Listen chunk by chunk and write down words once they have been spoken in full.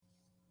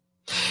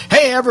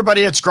Hey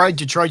everybody, it's Greg,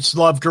 Detroit's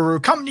Love Guru,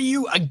 coming to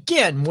you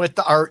again with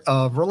the Art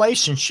of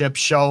Relationship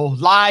show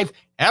live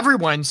every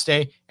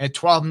Wednesday at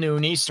 12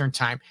 noon Eastern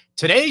time.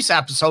 Today's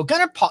episode,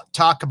 going to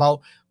talk about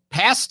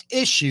past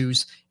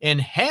issues and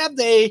have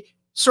they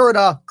sort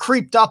of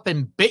creeped up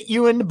and bit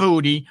you in the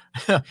booty,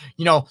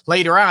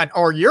 later on,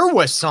 or you're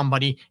with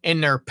somebody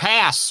in their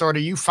past, sort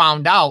of you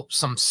found out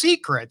some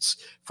secrets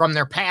from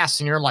their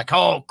past and you're like,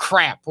 oh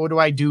crap, what do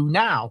I do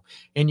now?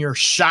 And you're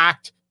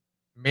shocked,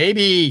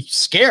 maybe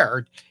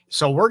scared.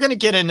 So we're going to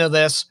get into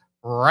this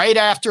right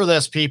after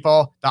this,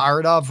 people. The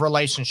Art of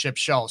Relationship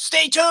show.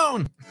 Stay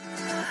tuned.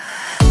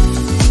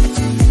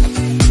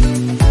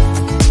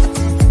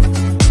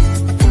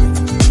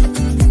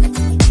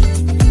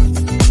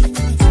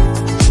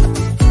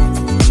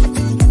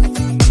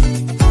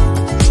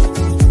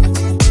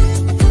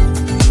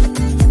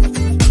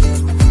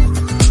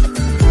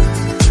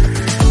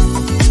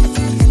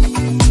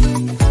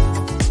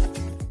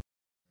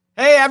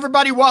 Hey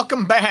everybody,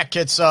 welcome back.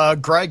 It's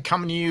Greg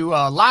coming to you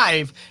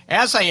live,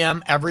 as I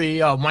am every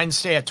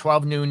Wednesday at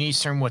 12 noon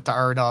Eastern with the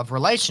Art of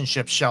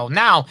Relationship show.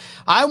 Now,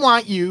 I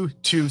want you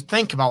to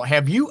think about,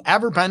 have you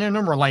ever been in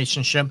a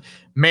relationship,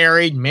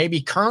 married, maybe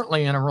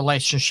currently in a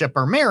relationship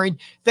or married,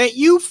 that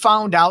you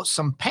found out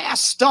some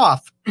past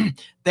stuff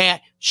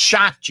that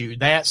shocked you,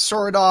 that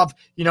sort of,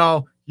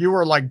 you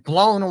were like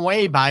blown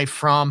away by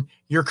from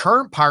your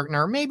current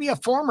partner, maybe a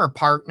former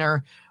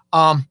partner,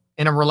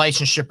 in a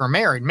relationship or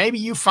married. Maybe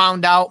you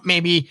found out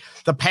maybe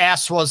the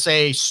past was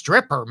a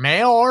stripper,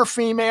 male or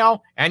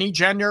female, any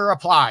gender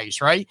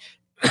applies, right?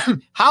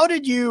 How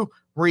did you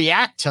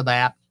react to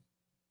that?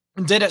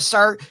 Did it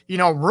start,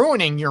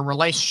 ruining your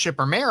relationship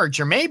or marriage?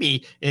 Or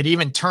maybe it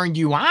even turned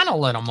you on a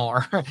little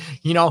more.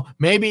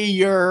 Maybe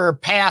your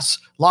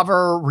past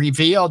lover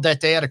revealed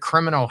that they had a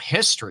criminal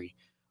history.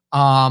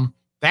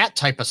 That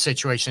type of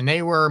situation.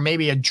 They were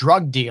maybe a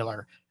drug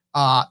dealer.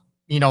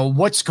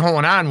 What's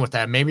going on with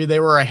that? Maybe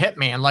they were a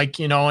hitman, like,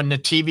 in the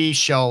TV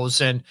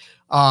shows and,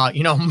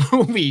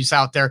 movies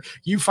out there.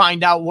 You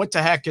find out what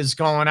the heck is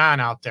going on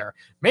out there.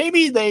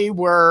 Maybe they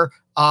were,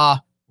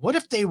 what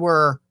if they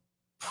were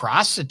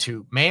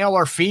prostitute, male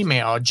or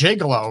female, a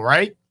gigolo,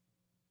 right?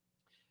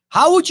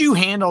 How would you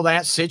handle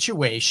that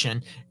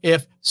situation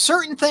if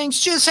certain things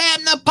just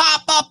happen to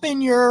pop up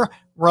in your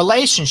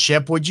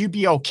relationship? Would you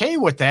be okay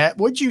with that?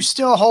 Would you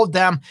still hold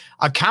them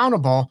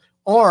accountable?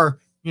 Or,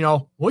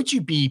 would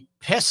you be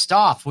pissed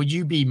off? Would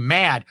you be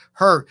mad,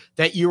 hurt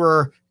that you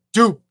were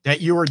duped,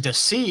 that you were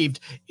deceived?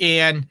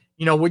 And,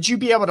 would you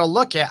be able to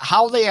look at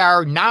how they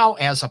are now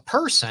as a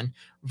person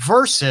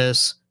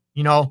versus,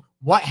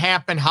 what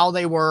happened, how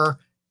they were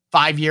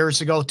 5 years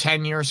ago,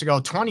 10 years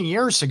ago, 20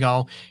 years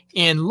ago,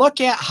 and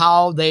look at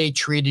how they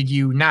treated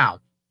you now?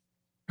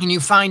 And you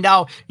find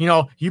out,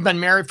 you've been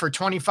married for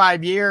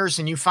 25 years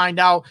and you find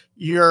out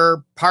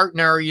your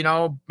partner,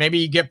 maybe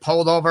you get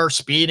pulled over,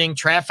 speeding,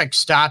 traffic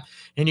stop,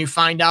 and you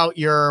find out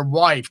your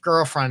wife,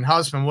 girlfriend,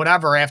 husband,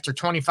 whatever, after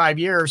 25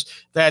 years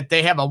that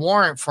they have a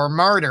warrant for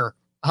murder,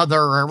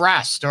 other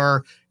arrest,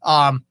 or,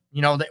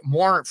 the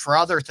warrant for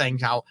other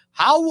things.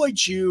 How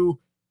would you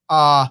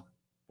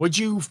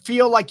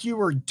feel like you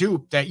were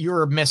duped, that you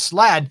were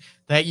misled,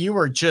 that you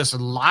were just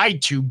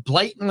lied to,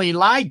 blatantly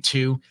lied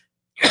to?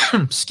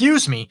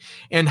 Excuse me.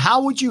 And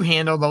how would you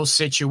handle those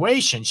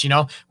situations?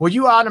 Would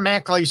you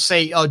automatically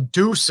say, oh,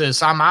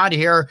 deuces, I'm out of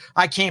here.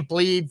 I can't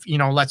believe,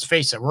 let's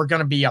face it, we're going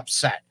to be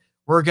upset.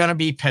 We're going to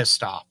be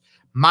pissed off.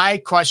 My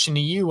question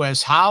to you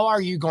is, how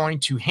are you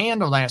going to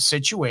handle that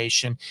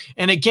situation?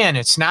 And again,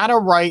 it's not a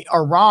right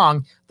or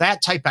wrong,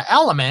 that type of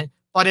element,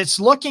 but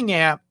it's looking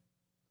at,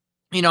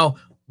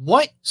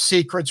 what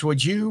secrets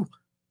would you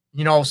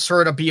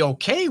sort of be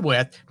okay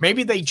with?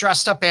 Maybe they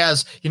dressed up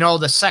as,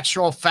 the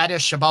sexual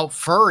fetish about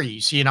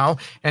furries,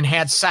 and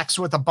had sex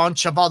with a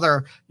bunch of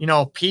other,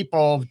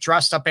 people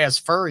dressed up as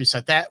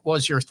furries, that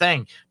was your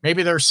thing.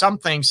 Maybe there's some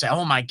things that,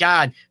 oh my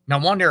God, no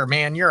wonder,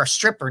 man, you're a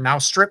stripper. Now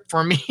strip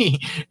for me.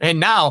 And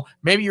now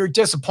maybe you're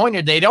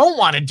disappointed. They don't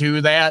want to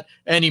do that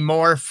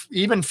anymore.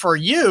 Even for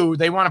you,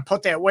 they want to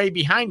put that way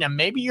behind them.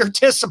 Maybe you're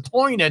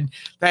disappointed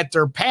that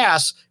their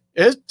past,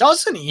 it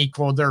doesn't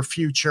equal their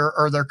future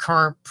or their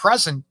current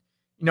present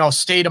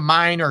state of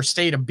mind or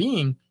state of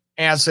being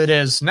as it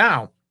is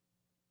now.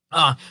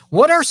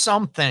 What are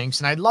some things,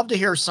 and I'd love to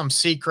hear some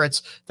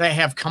secrets that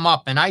have come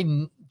up, and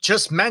I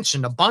just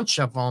mentioned a bunch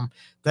of them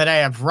that I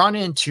have run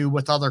into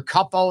with other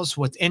couples,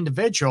 with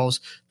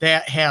individuals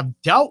that have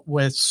dealt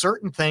with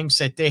certain things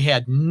that they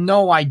had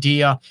no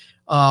idea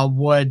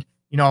would,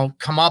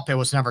 come up. It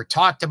was never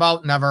talked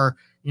about, never,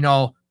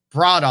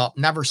 brought up,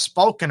 never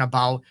spoken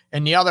about.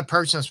 And the other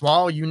person is,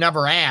 well, you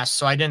never asked,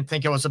 so I didn't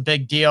think it was a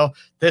big deal.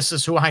 This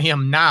is who I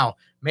am now.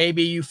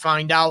 Maybe you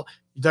find out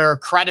their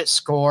credit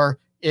score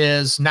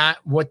is not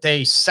what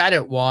they said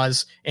it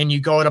was, and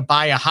you go to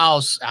buy a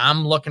house.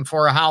 I'm looking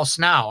for a house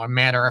now, a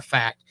matter of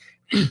fact.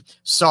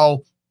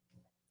 So,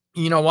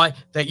 you know what,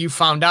 that you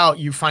find out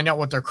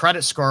what their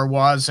credit score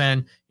was,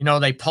 and,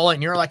 they pull it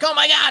and you're like, oh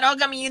my God, how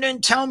come you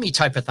didn't tell me,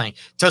 type of thing.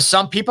 To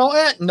some people,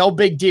 no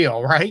big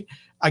deal, right?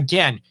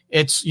 again,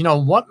 it's,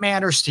 what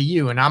matters to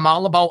you. And I'm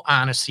all about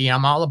honesty.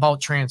 I'm all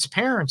about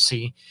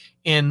transparency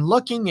in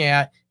looking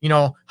at,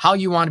 how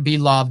you want to be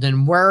loved,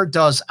 and where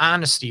does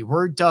honesty,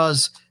 where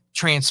does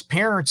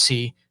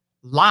transparency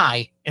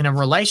lie in a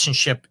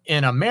relationship,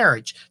 in a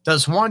marriage?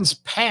 Does one's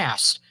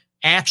past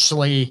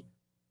actually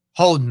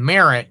hold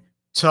merit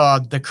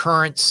to the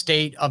current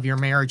state of your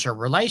marriage or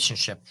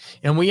relationship?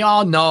 And we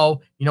all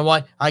know,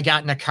 what, I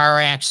got in a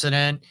car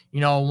accident,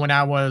 when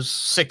I was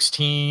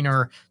 16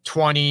 or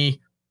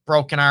 20,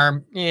 broken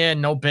arm,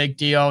 no big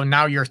deal. And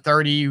now you're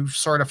 30, you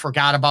sort of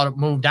forgot about it,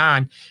 moved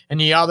on.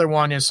 And the other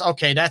one is,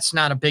 okay, that's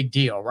not a big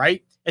deal,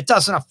 right? It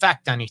doesn't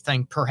affect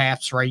anything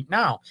perhaps right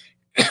now.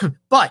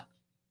 But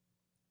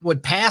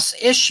would past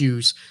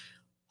issues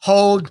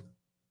hold,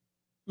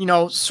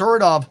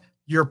 sort of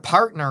your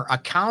partner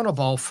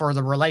accountable for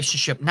the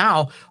relationship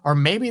now? Or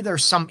maybe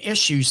there's some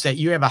issues that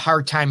you have a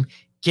hard time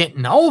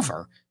getting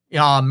over.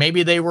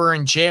 Maybe they were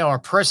in jail or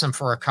prison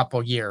for a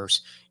couple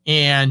years,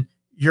 and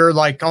you're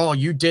like, oh,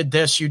 you did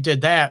this, you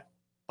did that.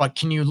 But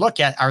can you look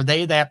at, are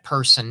they that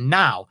person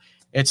now?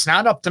 It's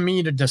not up to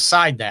me to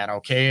decide that,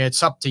 okay?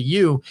 It's up to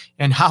you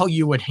and how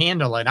you would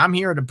handle it. I'm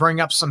here to bring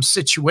up some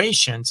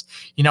situations.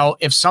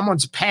 If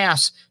someone's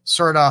past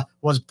sort of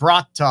was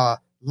brought to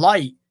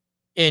light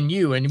in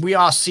you, and we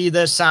all see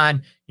this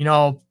on,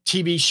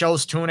 TV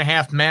shows,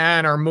 2.5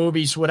 Men, or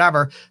movies,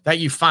 whatever, that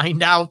you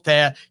find out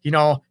that,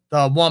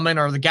 the woman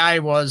or the guy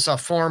was a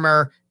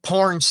former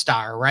porn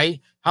star,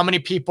 right? How many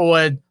people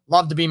would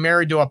love to be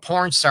married to a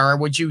porn star? Or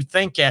would you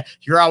think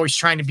you're always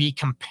trying to be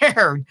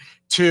compared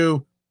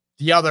to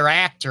the other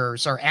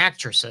actors or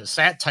actresses,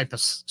 that type of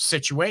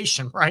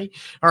situation, right?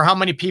 Or how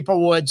many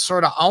people would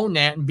sort of own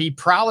that and be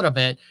proud of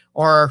it?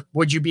 Or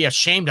would you be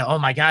ashamed of, oh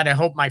my God, I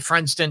hope my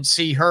friends didn't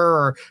see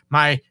her, or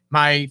my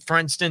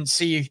friends didn't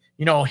see,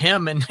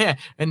 him and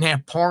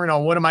that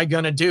porno. What am I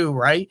going to do?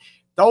 Right?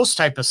 Those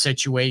type of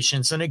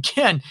situations. And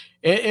again,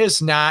 it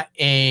is not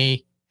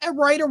a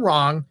right or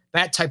wrong,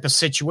 that type of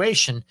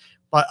situation,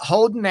 but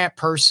holding that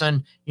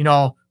person,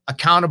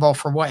 accountable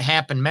for what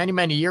happened many,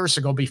 many years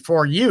ago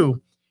before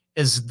you.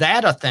 Is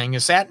that a thing?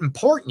 Is that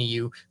important to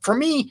you? For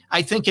me,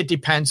 I think it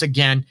depends,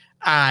 again,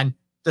 on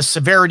the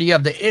severity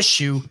of the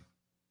issue.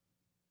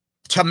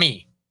 To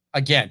me,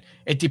 again,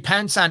 it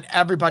depends on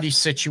everybody's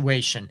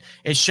situation.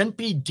 It shouldn't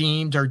be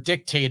deemed or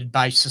dictated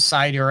by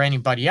society or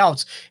anybody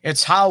else.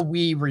 It's how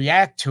we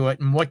react to it,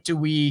 and what do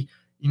we,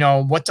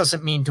 what does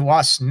it mean to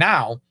us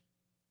now?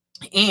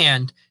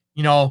 And,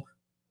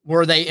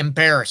 were they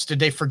embarrassed? Did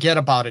they forget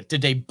about it?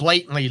 Did they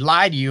blatantly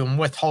lie to you and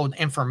withhold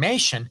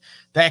information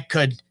that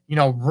could,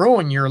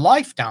 ruin your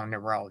life down the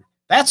road?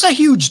 That's a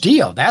huge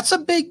deal. That's a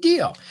big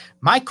deal.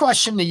 My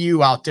question to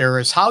you out there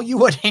is how you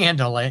would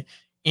handle it.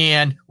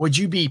 And would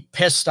you be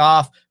pissed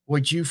off?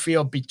 Would you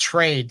feel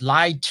betrayed,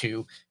 lied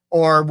to?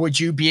 Or would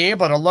you be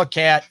able to look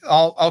at,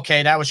 oh,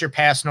 okay, that was your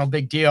past, no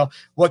big deal.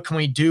 What can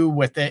we do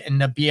with it? And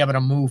to be able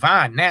to move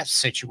on in that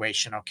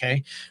situation,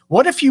 okay?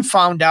 What if you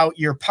found out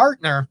your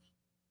partner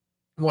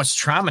was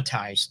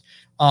traumatized?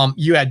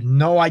 You had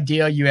no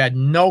idea, you had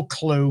no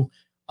clue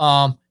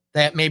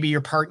that maybe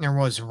your partner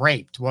was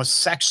raped, was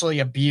sexually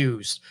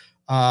abused,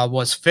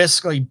 was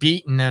physically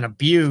beaten and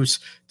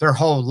abused their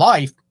whole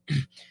life.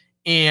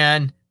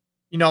 And,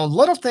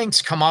 little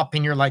things come up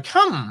and you're like,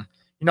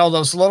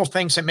 those little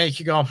things that make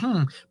you go,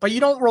 but you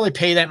don't really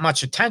pay that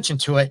much attention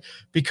to it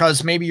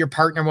because maybe your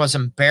partner was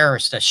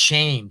embarrassed,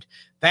 ashamed,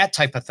 that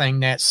type of thing,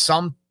 that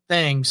some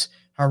things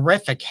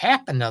horrific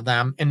happen to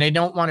them and they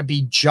don't want to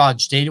be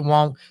judged. They don't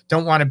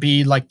want to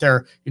be like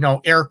they're,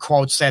 air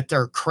quotes, that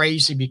they're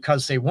crazy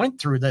because they went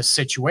through this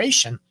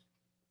situation.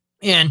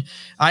 And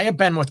I have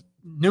been with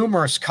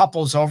numerous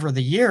couples over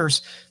the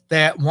years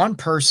that one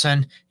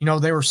person,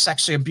 they were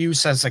sexually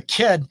abused as a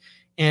kid,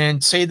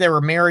 and say they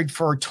were married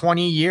for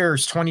 20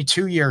 years,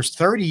 22 years,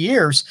 30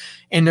 years,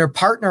 and their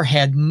partner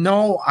had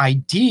no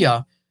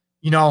idea,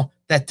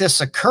 that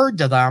this occurred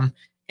to them.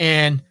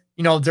 And,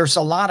 there's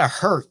a lot of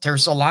hurt.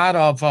 There's a lot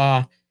of,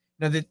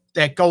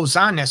 that goes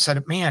on that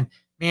said, man,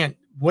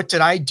 what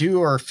did I do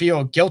or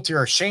feel guilty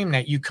or ashamed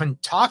that you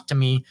couldn't talk to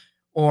me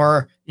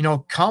or,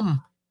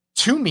 come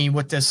to me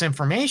with this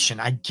information?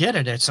 I get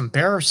it. It's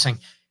embarrassing.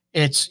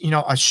 It's,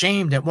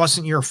 ashamed. It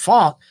wasn't your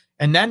fault.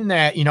 And then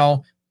that,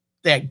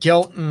 that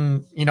guilt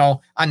and,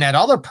 on that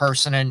other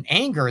person and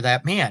anger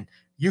that, man,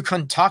 you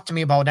couldn't talk to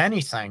me about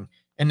anything.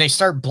 And they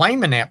start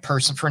blaming that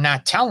person for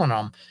not telling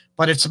them.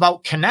 But it's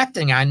about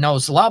connecting on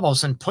those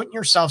levels and putting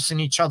yourselves in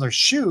each other's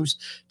shoes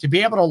to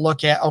be able to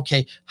look at,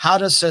 okay, how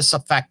does this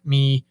affect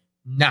me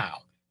now?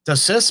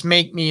 Does this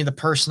make me the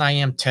person I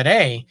am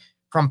today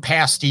from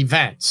past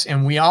events?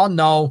 And we all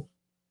know,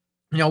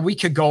 we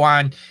could go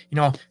on,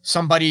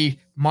 somebody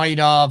might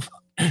have,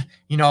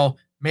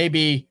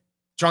 maybe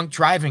drunk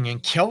driving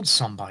and killed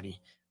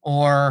somebody,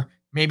 or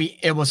maybe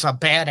it was a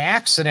bad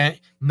accident.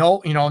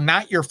 No,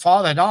 not your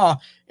fault at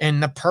all.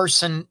 And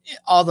the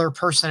other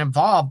person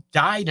involved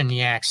died in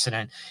the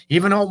accident,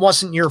 even though it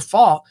wasn't your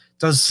fault.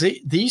 Does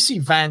these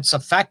events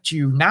affect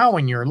you now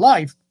in your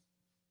life?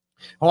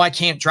 Oh, I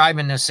can't drive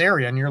in this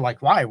area. And you're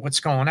like, why? What's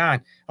going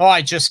on? Oh,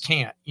 I just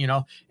can't.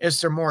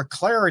 Is there more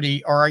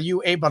clarity, or are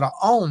you able to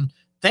own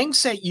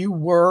things that you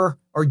were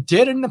or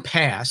did in the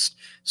past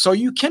so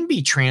you can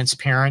be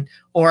transparent?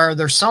 Or are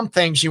there some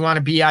things you want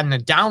to be on the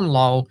down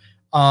low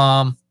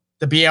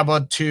to be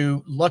able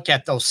to look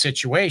at those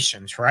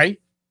situations, right?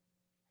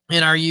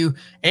 And are you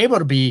able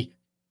to be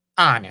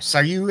honest?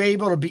 Are you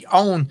able to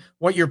own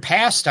what your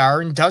past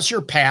are? And does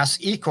your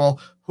past equal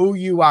who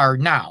you are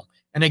now?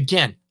 And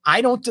again,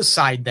 I don't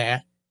decide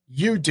that.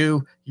 You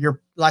do.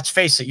 Let's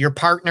face it, your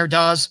partner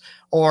does.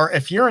 Or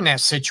if you're in that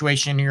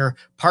situation, your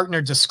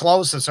partner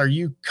discloses, or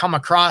you come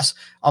across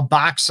a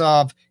box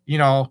of,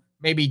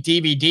 maybe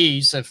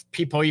DVDs, if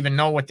people even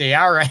know what they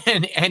are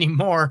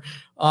anymore.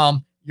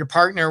 Your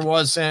partner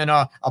was in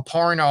a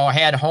porno,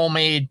 had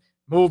homemade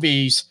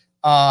movies,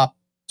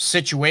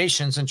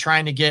 situations, and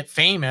trying to get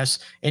famous,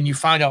 and you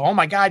find out, oh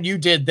my God, you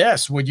did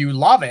this. Would you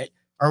love it?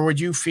 Or would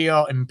you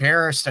feel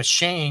embarrassed,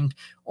 ashamed,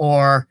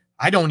 or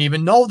I don't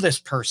even know this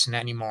person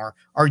anymore?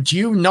 Or do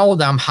you know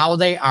them, how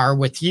they are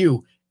with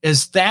you?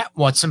 Is that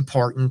what's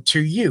important to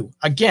you?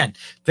 Again,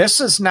 this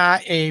is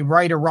not a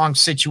right or wrong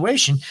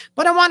situation,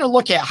 but I want to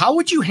look at how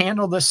would you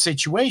handle this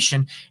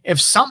situation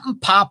if something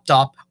popped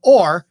up,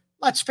 or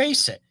let's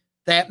face it,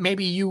 that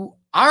maybe you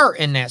are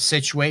in that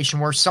situation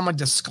where someone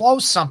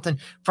disclosed something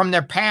from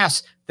their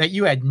past that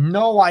you had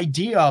no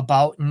idea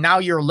about. And now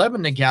you're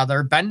living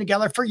together, been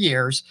together for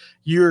years.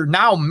 You're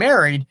now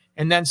married,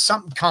 and then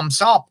something comes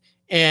up,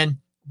 and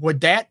would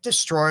that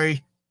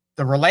destroy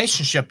the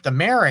relationship, the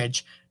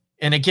marriage?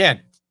 And again,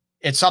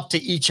 it's up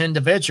to each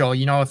individual.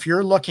 If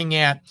you're looking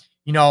at,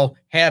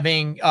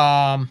 having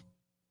a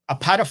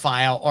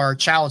pedophile or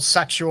child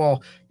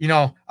sexual,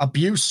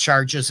 abuse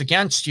charges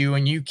against you,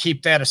 and you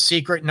keep that a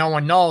secret, no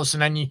one knows,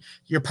 and then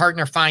your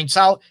partner finds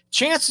out,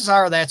 chances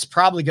are that's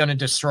probably going to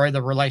destroy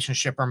the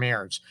relationship or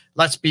marriage.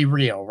 Let's be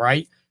real,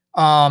 right?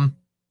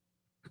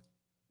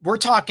 We're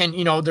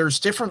talking, there's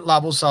different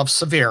levels of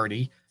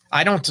severity.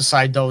 I don't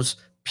decide those.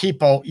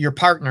 People, your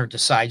partner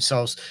decides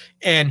those,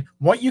 and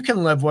what you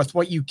can live with,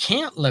 what you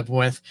can't live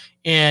with,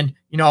 and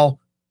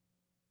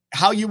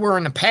how you were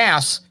in the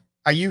past.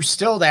 Are you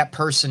still that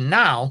person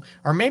now?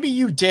 Or maybe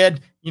you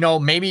did,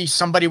 maybe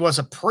somebody was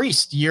a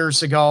priest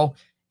years ago,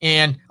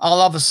 and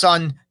all of a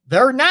sudden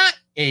they're not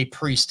a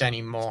priest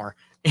anymore,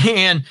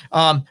 and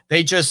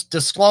they just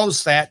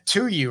disclosed that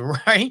to you,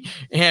 right?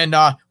 And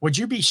would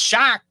you be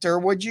shocked, or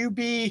would you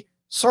be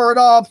sort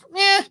of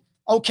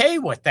okay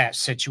with that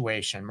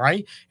situation,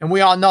 right? And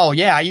we all know,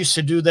 I used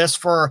to do this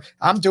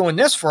I'm doing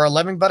this for a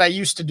living, but I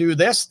used to do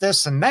this,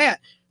 and that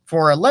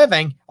for a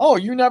living. Oh,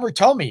 you never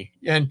told me.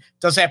 And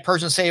does that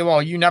person say,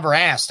 well, you never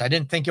asked? I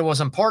didn't think it was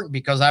important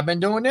because I've been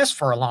doing this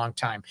for a long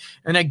time.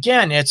 And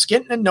again, it's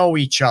getting to know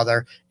each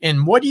other.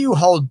 And what do you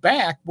hold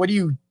back? What do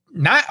you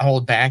not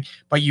hold back?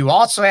 But you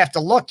also have to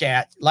look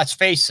at, let's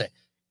face it,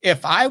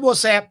 if I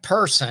was that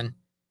person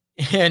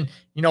and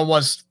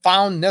was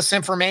found this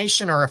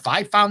information, or if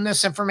I found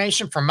this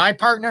information from my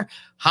partner,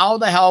 how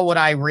the hell would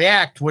I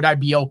react? Would I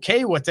be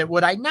okay with it?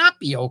 Would I not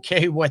be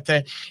okay with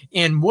it?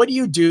 And what do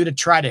you do to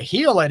try to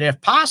heal it if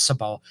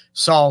possible?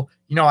 So,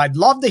 I'd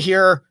love to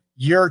hear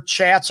your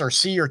chats, or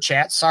see your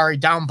chats,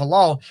 down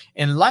below,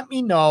 and let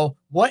me know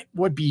what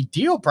would be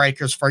deal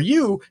breakers for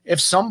you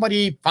if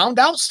somebody found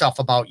out stuff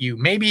about you.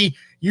 Maybe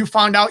you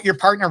found out your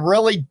partner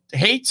really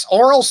hates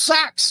oral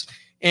sex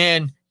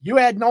and you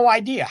had no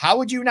idea. How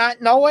would you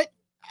not know it?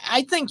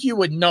 I think you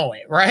would know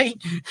it,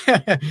 right?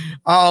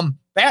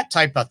 That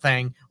type of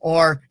thing.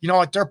 Or,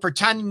 they're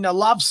pretending to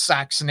love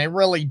sex and they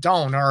really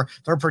don't, or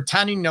they're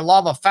pretending to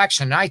love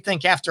affection. I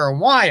think after a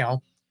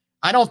while,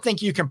 I don't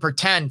think you can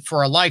pretend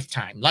for a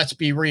lifetime. Let's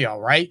be real,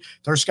 right?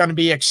 There's going to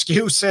be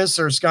excuses.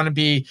 There's going to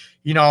be,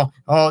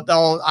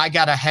 oh, I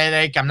got a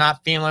headache. I'm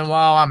not feeling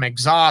well. I'm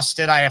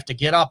exhausted. I have to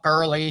get up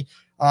early.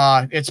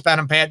 It's been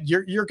a bad.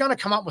 You're going to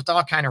come up with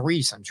all kind of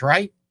reasons,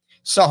 right?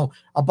 So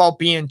about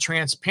being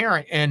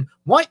transparent, and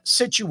what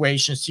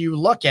situations do you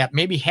look at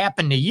maybe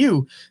happen to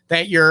you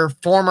that your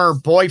former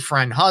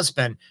boyfriend,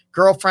 husband,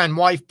 girlfriend,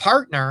 wife,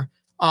 partner,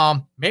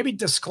 maybe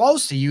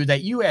disclosed to you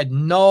that you had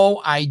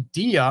no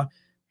idea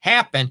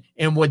happened,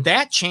 and would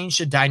that change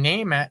the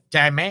dynamic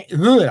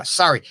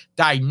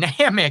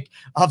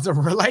of the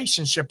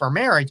relationship or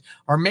marriage?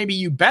 Or maybe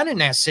you've been in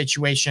that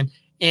situation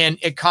and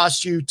it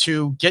caused you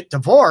to get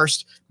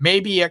divorced.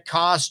 Maybe it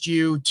caused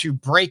you to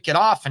break it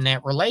off in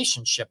that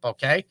relationship.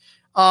 Okay.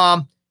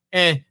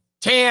 And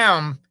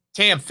Tam,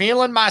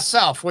 feeling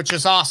myself, which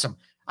is awesome.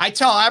 I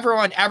tell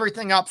everyone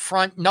everything up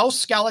front, no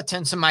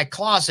skeletons in my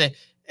closet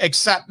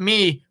except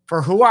me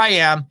for who I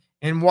am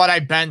and what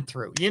I've been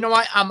through. You know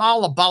what? I'm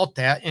all about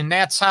that. And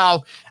that's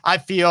how I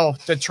feel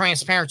the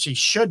transparency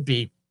should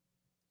be.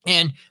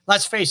 And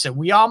let's face it,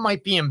 we all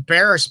might be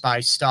embarrassed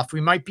by stuff.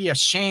 We might be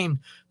ashamed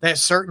that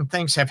certain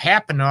things have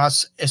happened to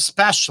us,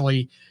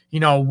 especially,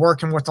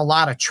 working with a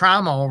lot of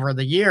trauma over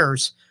the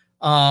years,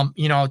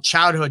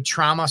 childhood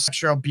trauma,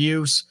 sexual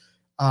abuse,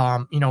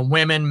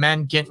 women,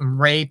 men getting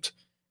raped,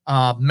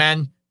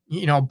 men,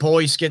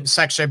 boys getting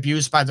sexually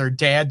abused by their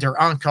dad,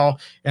 their uncle,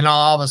 and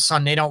all of a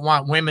sudden they don't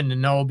want women to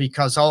know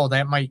because,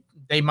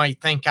 they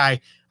might think I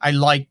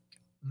like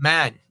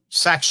men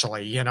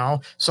sexually.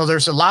 So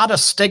there's a lot of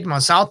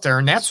stigmas out there,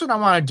 and that's what I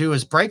want to do,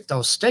 is break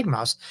those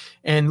stigmas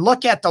and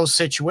look at those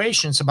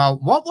situations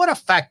about what would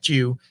affect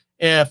you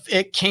if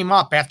it came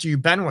up after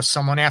you've been with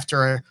someone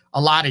after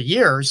a lot of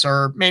years,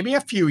 or maybe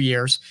a few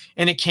years,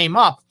 and it came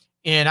up.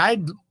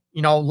 And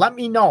let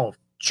me know.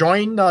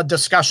 Join the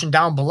discussion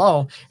down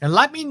below and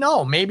let me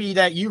know maybe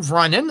that you've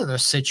run into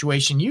this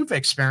situation, you've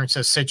experienced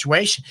this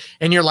situation,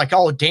 and you're like,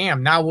 oh,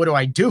 damn, now what do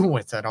I do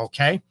with it?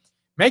 Okay.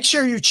 Make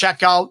sure you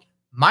check out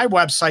my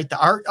website,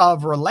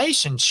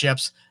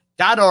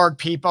 theartofrelationships.org,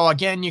 people.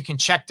 Again, you can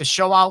check the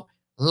show out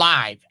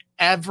live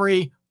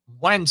every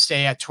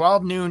Wednesday at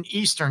 12 noon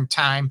Eastern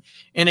time.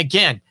 And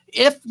again,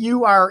 if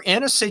you are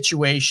in a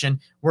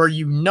situation where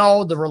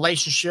the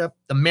relationship,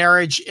 the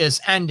marriage is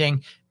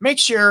ending, make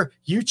sure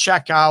you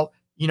check out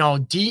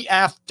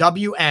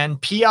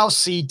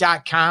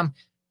dfwnplc.com.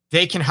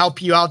 They can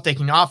help you out. They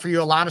can offer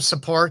you a lot of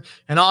support.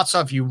 And also,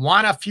 if you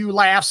want a few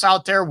laughs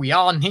out there, we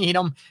all need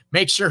them.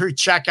 Make sure you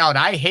check out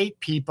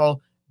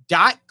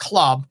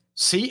ihatepeople.club,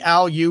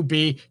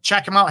 CLUB.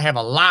 Check them out. Have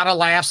a lot of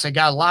laughs. They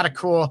got a lot of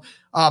cool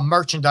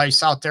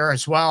merchandise out there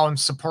as well, and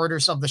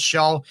supporters of the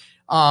show.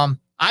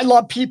 I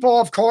love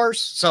people, of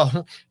course.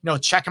 So,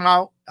 check them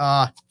out.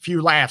 A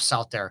few laughs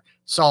out there.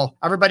 So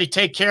everybody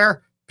take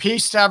care.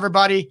 Peace to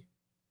everybody.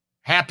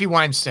 Happy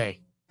Wednesday.